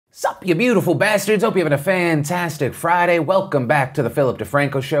Sup, you beautiful bastards. Hope you're having a fantastic Friday. Welcome back to the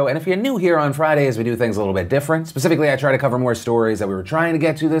DeFranco Show. And if you're new here on Fridays, we do things a little bit different. Specifically, I try to cover more stories that we were trying to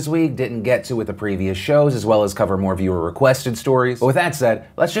get to this week, didn't get to with the previous shows, as well as cover more viewer-requested stories. But with that said,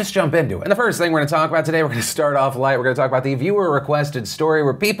 let's just jump into it. And the first thing we're going to talk about today, we're going to start off light. We're going to talk about the viewer-requested story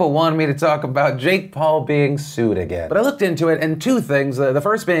where people wanted me to talk about Jake Paul being sued again. But I looked into it, and two things. The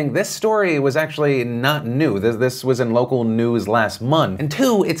first being, this story was actually not new. This was in local news last month. And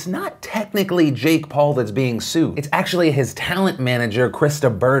two, it's not technically Jake Paul that's being sued. It's actually his talent manager,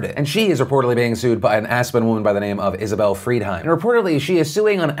 Blvd. And she is reportedly being sued by an Aspen woman by the name of Isabel Friedheim. And reportedly, she is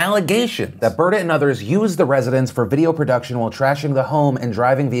suing on allegations that Blvd and others used the residence for video production while trashing the home and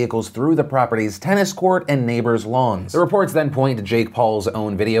driving vehicles through the property's tennis court and neighbors' lawns. The reports then point to Jake Paul's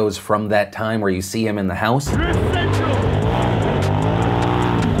own videos from that time where you see him in the house.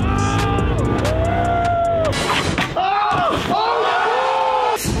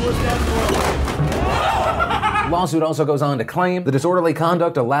 Lawsuit also goes on to claim the disorderly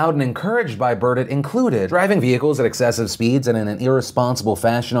conduct allowed and encouraged by Blvd included driving vehicles at excessive speeds and in an irresponsible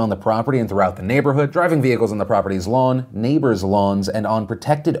fashion on the property and throughout the neighborhood, driving vehicles on the property's lawn, neighbors' lawns, and on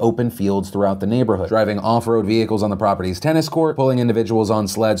protected open fields throughout the neighborhood, driving off-road vehicles on the property's tennis court, pulling individuals on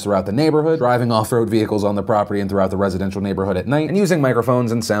sleds throughout the neighborhood, driving off-road vehicles on the property and throughout the residential neighborhood at night, and using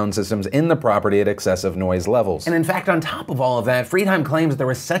microphones and sound systems in the property at excessive noise levels. And in fact, on top of all of that, Friedheim claims that there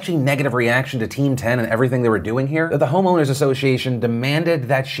was such a negative reaction to Team 10 and everything they were doing here that the Homeowners Association demanded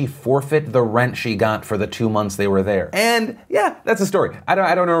that she forfeit the rent she got for the 2 months they were there. And yeah, that's the story. I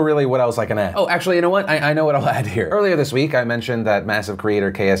don't know really what else I can add. Oh, actually, you know what? I know what I'll add here. Earlier this week, I mentioned that massive creator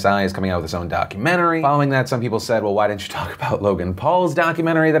KSI is coming out with his own documentary. Following that, some people said, well, why didn't you talk about Logan Paul's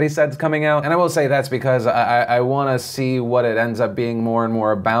documentary that he said is coming out? And I will say that's because I want to see what it ends up being more and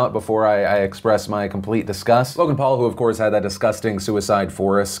more about before I express my complete disgust. Logan Paul, who of course had that disgusting suicide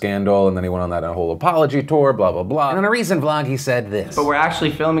forest scandal, and then he went on that whole apology tour, blah, blah, blah. And in a recent vlog, he said this. But we're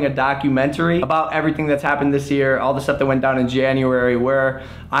actually filming a documentary about everything that's happened this year, all the stuff that went down in January, where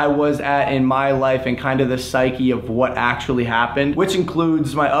I was at in my life and kind of the psyche of what actually happened, which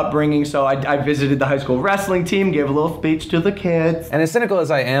includes my upbringing. So I visited the high school wrestling team, gave a little speech to the kids. And as cynical as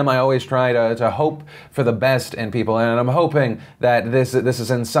I am, I always try to hope for the best in people, and I'm hoping that this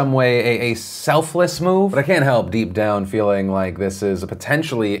is in some way a selfless move, but I can't help deep down feeling like this is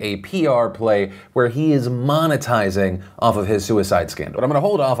potentially a PR play where he is monetizing off of his suicide scandal. But I'm gonna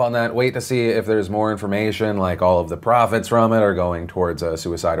hold off on that, wait to see if there's more information, like all of the profits from it are going towards a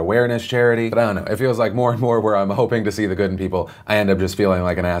suicide awareness charity. But I don't know, it feels like more and more where I'm hoping to see the good in people, I end up just feeling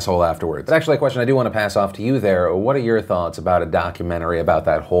like an asshole afterwards. But actually, a question I do want to pass off to you there, what are your thoughts about a documentary about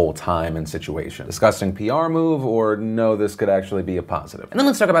that whole time and situation? Disgusting PR move, or no, this could actually be a positive? And then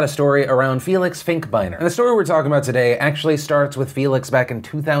let's talk about a story around Felix Finkbeiner. And the story we're talking about today actually starts with Felix back in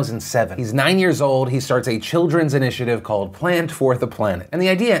 2007. He's 9 years old, he starts a children's initiative called Plant for the Planet. And the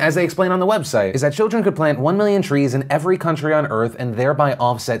idea, as they explain on the website, is that children could plant 1 million trees in every country on Earth and thereby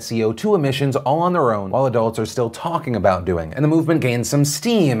offset CO2 emissions all on their own, while adults are still talking about doing it. And the movement gains some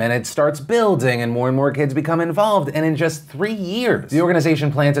steam, and it starts building, and more kids become involved, and in just 3 years, the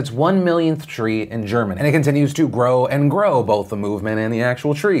organization plants its 1 millionth tree in Germany. And it continues to grow and grow, both the movement and the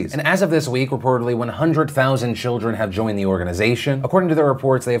actual trees. And as of this week, reportedly 100,000 children have joined the organization. According to the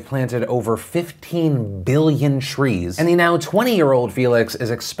reports, they have planted over 15 billion trees. And the now 20-year-old Felix is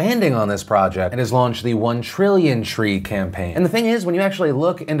expanding on this project and has launched the 1 trillion tree campaign. And the thing is, when you actually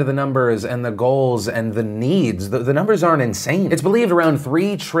look into the numbers and the goals and the needs, the numbers aren't insane. It's believed around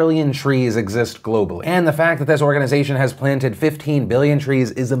 3 trillion trees exist globally. And the fact that this organization has planted 15 billion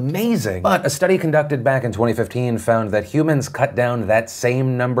trees is amazing. But a study conducted back in 2015 found that humans cut down that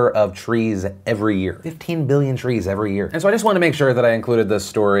same number of trees every year. 15 billion trees every year. And so I just want to make sure that I included this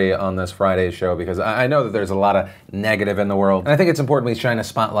story on this Friday's show, because I know that there's a lot of negative in the world, and I think it's important we shine a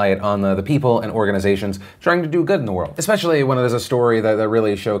spotlight on the people and organizations trying to do good in the world, especially when there's a story that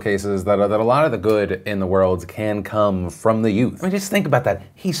really showcases that a lot of the good in the world can come from the youth. I mean, just think about that.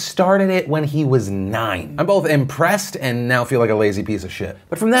 He started it when he was 9. I'm both impressed and now feel like a lazy piece of shit.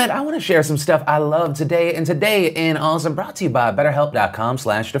 But from that, I want to share some stuff I love today, and today in Awesome brought to you by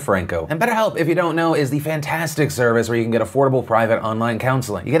BetterHelp.com/DeFranco. And BetterHelp, if you don't know, is the fantastic service where you can get affordable private online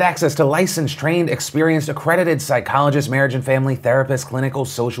counseling. You get access to licensed, trained, experienced experienced accredited psychologists, marriage and family therapists, clinical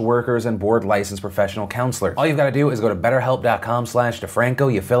social workers, and board licensed professional counselors. All you've got to do is go to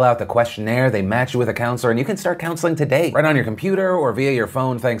betterhelp.com/DeFranco. You fill out the questionnaire, they match you with a counselor, and you can start counseling today, right on your computer or via your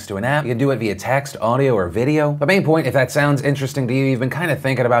phone thanks to an app. You can do it via text, audio, or video. The main point, if that sounds interesting to you, you've been kind of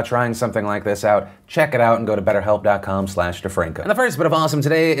thinking about trying something like this out, check it out and go to betterhelp.com/DeFranco. And the first bit of awesome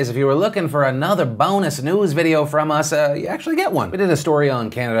today is if you were looking for another bonus news video from us, you actually get one. We did a story on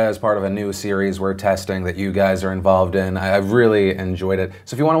Canada as part of a new series we're testing that you guys are involved in. I've really enjoyed it.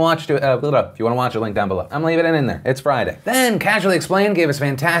 So if you want to watch it, link down below. I'm leaving it in there. It's Friday. Then Casually Explained gave us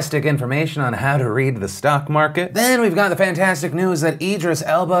fantastic information on how to read the stock market. Then we've got the fantastic news that Idris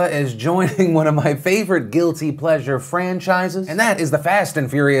Elba is joining one of my favorite guilty pleasure franchises, and that is the Fast and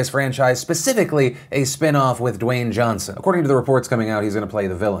Furious franchise, specifically a spin-off with Dwayne Johnson. According to the reports coming out, he's going to play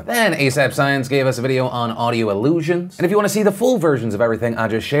the villain. Then ASAP Science gave us a video on audio illusions. And if you want to see the full versions of everything I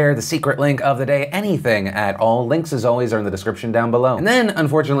just shared, the secret link of the day, anything at all, links as always are in the description down below. And then,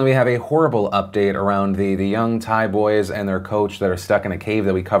 unfortunately, we have a horrible update around the young Thai boys and their coach that are stuck in a cave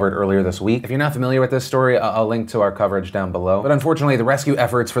that we covered earlier this week. If you're not familiar with this story, I'll link to our coverage down below. But unfortunately, the rescue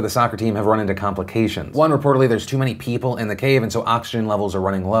efforts for the soccer team have run into complications. One, reportedly, there's too many people in the cave, and so oxygen levels are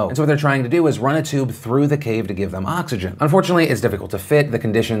running low. And so what they're trying to do is run a tube through the cave to give them oxygen. Unfortunately, it's difficult to fit, the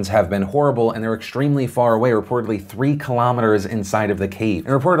conditions have been horrible, and they're extremely far away, reportedly 3 kilometers inside of the cave.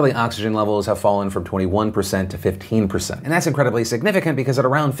 And reportedly, oxygen levels have fallen from 21% to 15%. And that's incredibly significant because at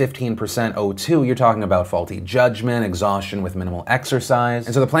around 15% O2, you're talking about faulty judgment, exhaustion with minimal exercise.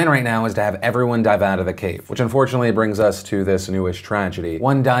 And so the plan right now is to have everyone dive out of the cave, which unfortunately brings us to this newish tragedy.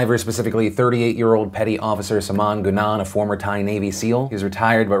 One diver, specifically 38-year-old Petty Officer Saman Gunan, a former Thai Navy SEAL, he's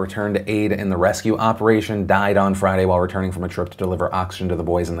retired but returned to aid in the rescue operation, died on Friday while returning from a trip to deliver oxygen to the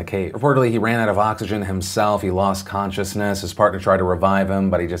boys in the cave. Reportedly, he ran out of oxygen himself, he lost consciousness, his partner tried to revive him,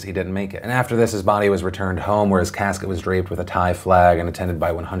 but he didn't make it. And after this, his body was returned home where his casket was draped with a Thai flag and attended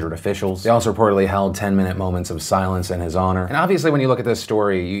by 100 officials. They also reportedly held 10-minute moments of silence in his honor. And obviously, when you look at this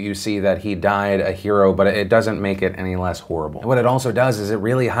story, you see that he died a hero, but it doesn't make it any less horrible. And what it also does is it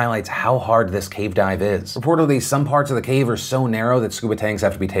really highlights how hard this cave dive is. Reportedly, some parts of the cave are so narrow that scuba tanks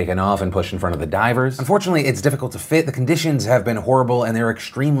have to be taken off and pushed in front of the divers. Unfortunately, it's difficult to fit, the conditions have been horrible, and they're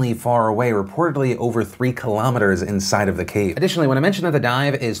extremely far away, reportedly over 3 kilometers inside of the cave. Additionally, when I mentioned that the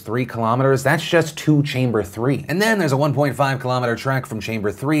dive is 3 kilometers, that's just to chamber 3. And then there's a 1.5 kilometer trek from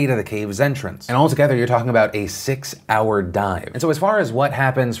chamber 3 to the cave's entrance. And altogether, you're talking about a 6-hour dive. And so as far as what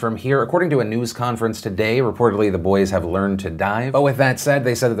happens from here, according to a news conference today, reportedly the boys have learned to dive. But with that said,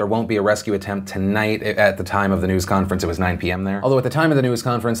 they said that there won't be a rescue attempt tonight. At the time of the news conference, it was 9 p.m. there. Although at the time of the news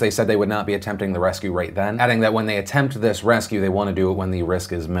conference, they said they would not be attempting the rescue right then, adding that when they attempt this rescue, they want to do it when the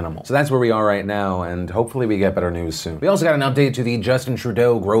risk is minimal. So that's where we are right now, and hopefully we get better news soon. We also got an update to the Justin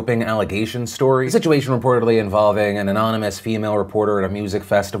Trudeau groping allegation story. The situation reportedly involving an anonymous female reporter at a music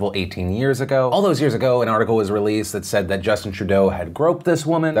festival 18 years ago. All those years ago, an article was released that said that Justin Trudeau had groped this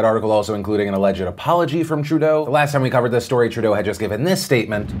woman. That article also including an alleged apology from Trudeau. The last time we covered this story, Trudeau had just given this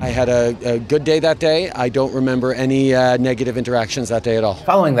statement. I had a good day that day. I don't remember any negative interactions that day at all.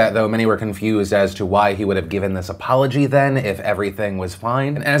 Following that, though, many were confused as to why he would have given this apology then if everything was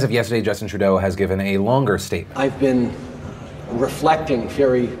fine. And as of yesterday, Justin Trudeau has given a longer statement. I've been reflecting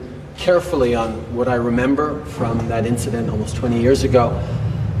very carefully on what I remember from that incident almost 20 years ago.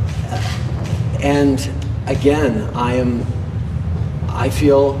 And again, I am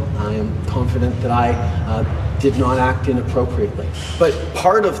confident that I did not act inappropriately. But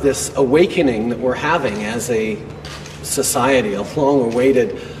part of this awakening that we're having as a society, a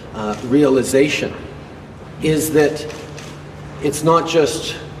long-awaited realization, is that it's not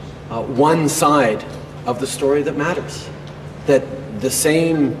just one side of the story that matters. That the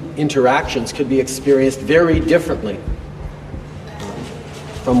same interactions could be experienced very differently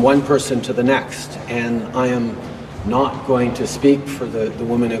from one person to the next. And I am not going to speak for the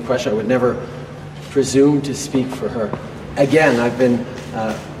woman in question. I would never presume to speak for her. Again, I've been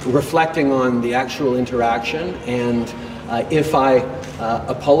reflecting on the actual interaction, and if I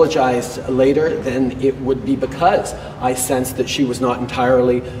apologized later, then it would be because I sensed that she was not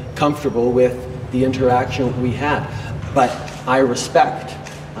entirely comfortable with the interaction we had. But I respect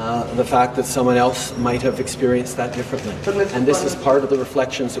the fact that someone else might have experienced that differently. And this is part of the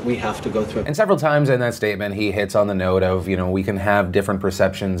reflections that we have to go through. And several times in that statement, he hits on the note of, we can have different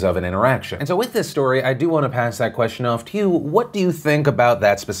perceptions of an interaction. And so with this story, I do want to pass that question off to you. What do you think about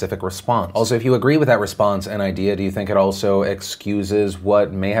that specific response? Also, if you agree with that response and idea, do you think it also excuses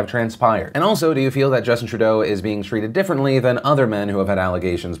what may have transpired? And also, do you feel that Justin Trudeau is being treated differently than other men who have had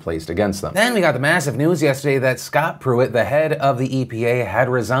allegations placed against them? Then we got the massive news yesterday that Scott Pruitt, the head of the EPA, had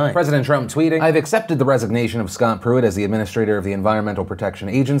resigned resign. President Trump tweeting, "I've accepted the resignation of Scott Pruitt as the administrator of the Environmental Protection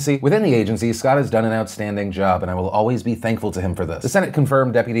Agency. Within the agency, Scott has done an outstanding job, and I will always be thankful to him for this." The Senate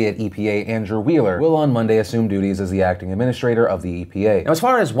confirmed Deputy at EPA Andrew Wheeler will on Monday assume duties as the acting administrator of the EPA. Now, as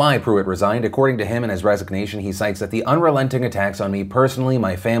far as why Pruitt resigned, according to him in his resignation, he cites that the unrelenting attacks on me personally,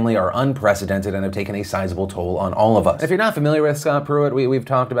 my family, are unprecedented and have taken a sizable toll on all of us. And if you're not familiar with Scott Pruitt, we've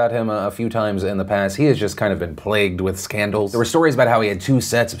talked about him a few times in the past. He has just kind of been plagued with scandals. There were stories about how he had 2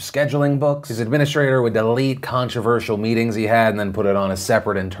 sets of scheduling books. His administrator would delete controversial meetings he had and then put it on a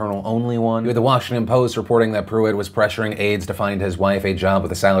separate internal-only one. You had the Washington Post reporting that Pruitt was pressuring aides to find his wife a job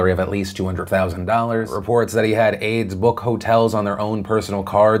with a salary of at least $200,000. Reports that he had aides book hotels on their own personal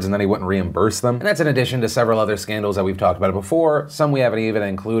cards and then he wouldn't reimburse them. And that's in addition to several other scandals that we've talked about before, some we haven't even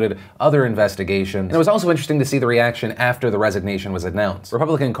included, other investigations. And it was also interesting to see the reaction after the resignation was announced.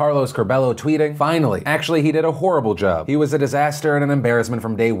 Republican Carlos Curbelo tweeting, "Finally, actually he did a horrible job. He was a disaster and an embarrassment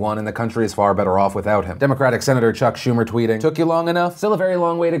from day one and the country is far better off without him." Democratic Senator Chuck Schumer tweeting, "Took you long enough? Still a very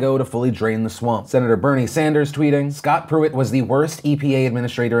long way to go to fully drain the swamp." Senator Bernie Sanders tweeting, "Scott Pruitt was the worst EPA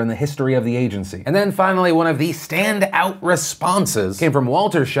administrator in the history of the agency." And then finally, one of the standout responses came from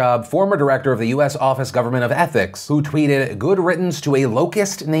Walter Schaub, former director of the U.S. Office Government of Ethics, who tweeted, "Good riddance to a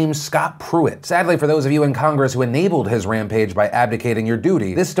locust named Scott Pruitt. Sadly, for those of you in Congress who enabled his rampage by abdicating your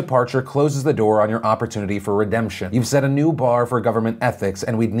duty, this departure closes the door on your opportunity for redemption. You've set a new bar for government ethics,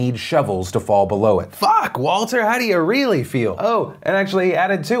 and we'd need shovels to fall below it." Fuck, Walter, how do you really feel? Oh, and actually he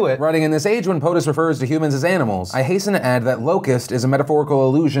added to it, writing, "In this age when POTUS refers to humans as animals, I hasten to add that locust is a metaphorical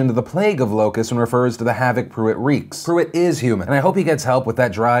allusion to the plague of locusts and refers to the havoc Pruitt wreaks. Pruitt is human, and I hope he gets help with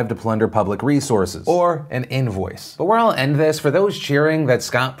that drive to plunder public resources." Or an invoice. But where I'll end this, for those cheering that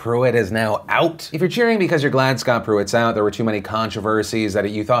Scott Pruitt is now out, if you're cheering because you're glad Scott Pruitt's out, there were too many controversies, that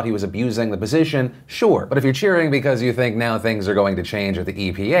you thought he was abusing the position, sure. But if you're cheering because you think now things are going to change at the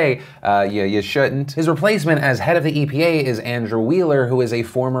EPA, you shouldn't. His replacement as head of the EPA is Andrew Wheeler, who is a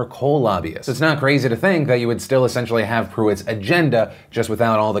former coal lobbyist. So it's not crazy to think that you would still essentially have Pruitt's agenda, just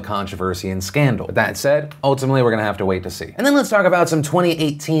without all the controversy and scandal. But that said, ultimately we're gonna have to wait to see. And then let's talk about some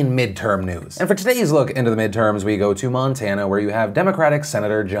 2018 midterm news. And for today's look into the midterms, we go to Montana, where you have Democratic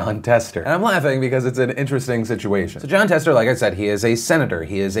Senator Jon Tester. And I'm laughing because it's an interesting situation. So Jon Tester, like I said, he is a senator,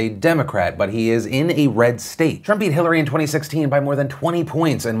 he is a Democrat, but he is in a red state. Trump beat Hillary in 2016 by more than 20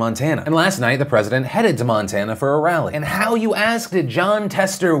 points in Montana. And last night, the president headed to Montana for a rally. And how, you ask, did Jon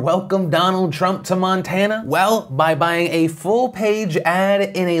Tester welcome Donald Trump to Montana? Well, by buying a full-page ad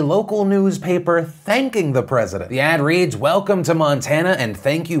in a local newspaper thanking the president. The ad reads, "Welcome to Montana and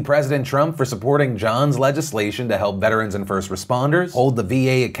thank you, President Trump, for supporting John's legislation to help veterans and first responders, hold the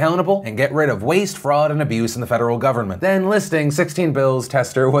VA accountable, and get rid of waste, fraud, and abuse in the federal government." Then listing 16 bills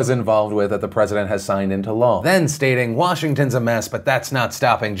Tester was involved with that the president has signed into law. Then stating, "Washington's a mess, but that's not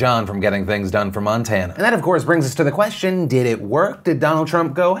stopping John from getting things done for Montana." And that, of course, brings us to the question, did it work? Did Donald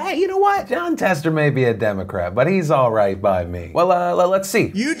Trump go, "Hey, you know what? Jon Tester may be a Democrat, but he's all right by me"? Well, let's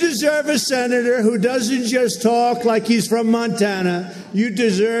see. You deserve a senator who doesn't just talk like he's from Montana. You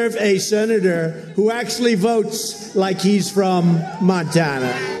deserve a senator who actually votes like he's from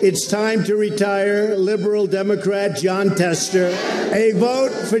Montana. It's time to retire liberal Democrat Jon Tester. A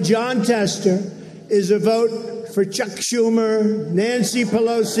vote for Jon Tester is a vote for Chuck Schumer, Nancy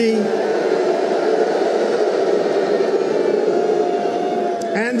Pelosi,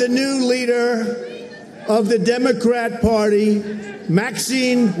 and the new leader of the Democrat Party,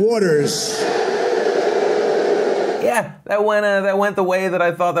 Maxine Waters. Yeah, that went the way that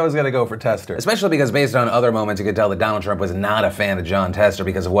I thought that was going to go for Tester. Especially because based on other moments, you could tell that Donald Trump was not a fan of Jon Tester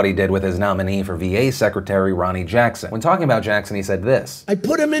because of what he did with his nominee for VA Secretary, Ronnie Jackson. When talking about Jackson, he said this: "I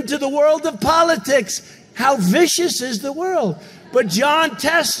put him into the world of politics. How vicious is the world?" But Jon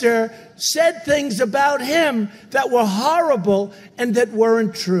Tester said things about him that were horrible and that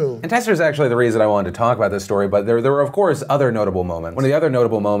weren't true. And Tester is actually the reason I wanted to talk about this story, but there were, of course, other notable moments. One of the other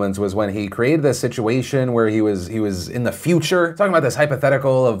notable moments was when he created this situation where he was in the future, talking about this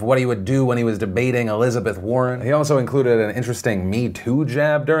hypothetical of what he would do when he was debating Elizabeth Warren. He also included an interesting Me Too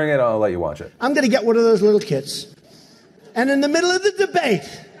jab during it. I'll let you watch it. "I'm going to get one of those little kits, and in the middle of the debate,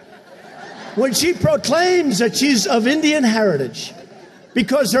 when she proclaims that she's of Indian heritage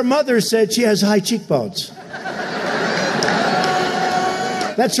because her mother said she has high cheekbones.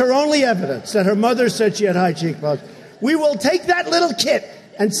 That's her only evidence, that her mother said she had high cheekbones. We will take that little kit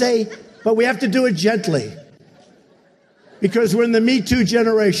and say, but we have to do it gently. because we're in the Me Too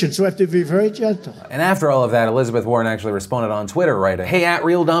generation, so we have to be very gentle. And after all of that, Elizabeth Warren actually responded on Twitter writing, "Hey,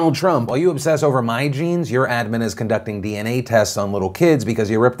 @real Donald Trump, while you obsess over my genes, your admin is conducting DNA tests on little kids because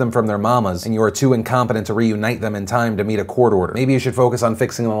you ripped them from their mamas and you are too incompetent to reunite them in time to meet a court order. Maybe you should focus on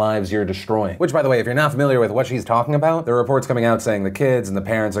fixing the lives you're destroying." Which, by the way, if you're not familiar with what she's talking about, there are reports coming out saying the kids and the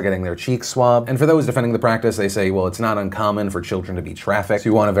parents are getting their cheeks swabbed. And for those defending the practice, they say, well, it's not uncommon for children to be trafficked, so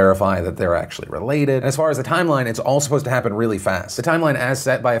you want to verify that they're actually related. And as far as the timeline, it's all supposed to happen really fast. The timeline as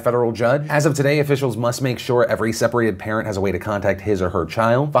set by a federal judge. As of today, officials must make sure every separated parent has a way to contact his or her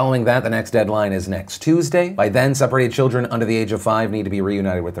child. Following that, the next deadline is next Tuesday. By then, separated children under the age of 5 need to be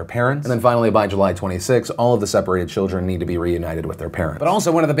reunited with their parents. And then finally, by July 26, all of the separated children need to be reunited with their parents. But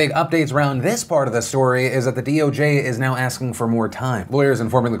also, one of the big updates around this part of the story is that the DOJ is now asking for more time. Lawyers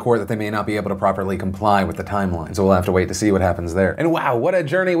informing the court that they may not be able to properly comply with the timeline. So we'll have to wait to see what happens there. And wow, what a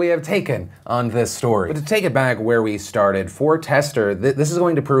journey we have taken on this story. But to take it back where we started, for Tester, this is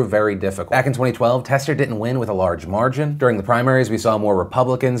going to prove very difficult. Back in 2012, Tester didn't win with a large margin. During the primaries, we saw more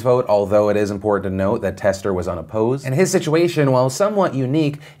Republicans vote, although it is important to note that Tester was unopposed. And his situation, while somewhat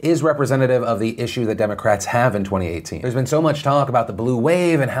unique, is representative of the issue that Democrats have in 2018. There's been so much talk about the blue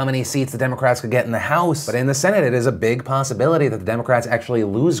wave and how many seats the Democrats could get in the House, but in the Senate, it is a big possibility that the Democrats actually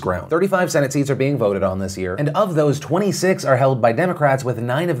lose ground. 35 Senate seats are being voted on this year, and of those, 26 are held by Democrats, with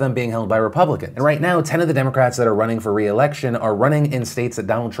 9 of them being held by Republicans. And right now, 10 of the Democrats that are running for re-election are running in states that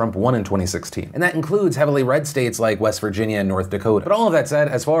Donald Trump won in 2016. And that includes heavily red states like West Virginia and North Dakota. But all of that said,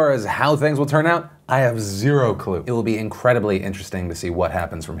 as far as how things will turn out, I have zero clue. It will be incredibly interesting to see what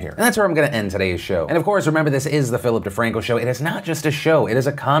happens from here. And that's where I'm gonna end today's show. And of course, remember, this is the Philip DeFranco Show. It is not just a show, it is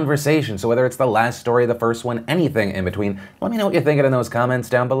a conversation. So whether it's the last story, the first one, anything in between, let me know what you're thinking in those comments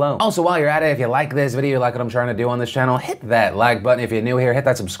down below. Also, while you're at it, if you like this video, you like what I'm trying to do on this channel, hit that like button. If you're new here, hit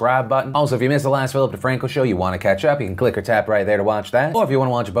that subscribe button. Also, if you missed the last Philip DeFranco Show, you wanna catch up, you can click or tap right there to watch that. Or if you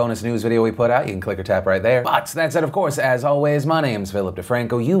wanna watch a bonus news video we put out, you can click or tap right there. But that said, of course, as always, my name's Philip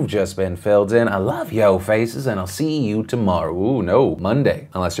DeFranco. You've just been filled in. I love yo faces, and I'll see you tomorrow. Ooh, no, Monday.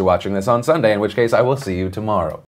 Unless you're watching this on Sunday, in which case I will see you tomorrow.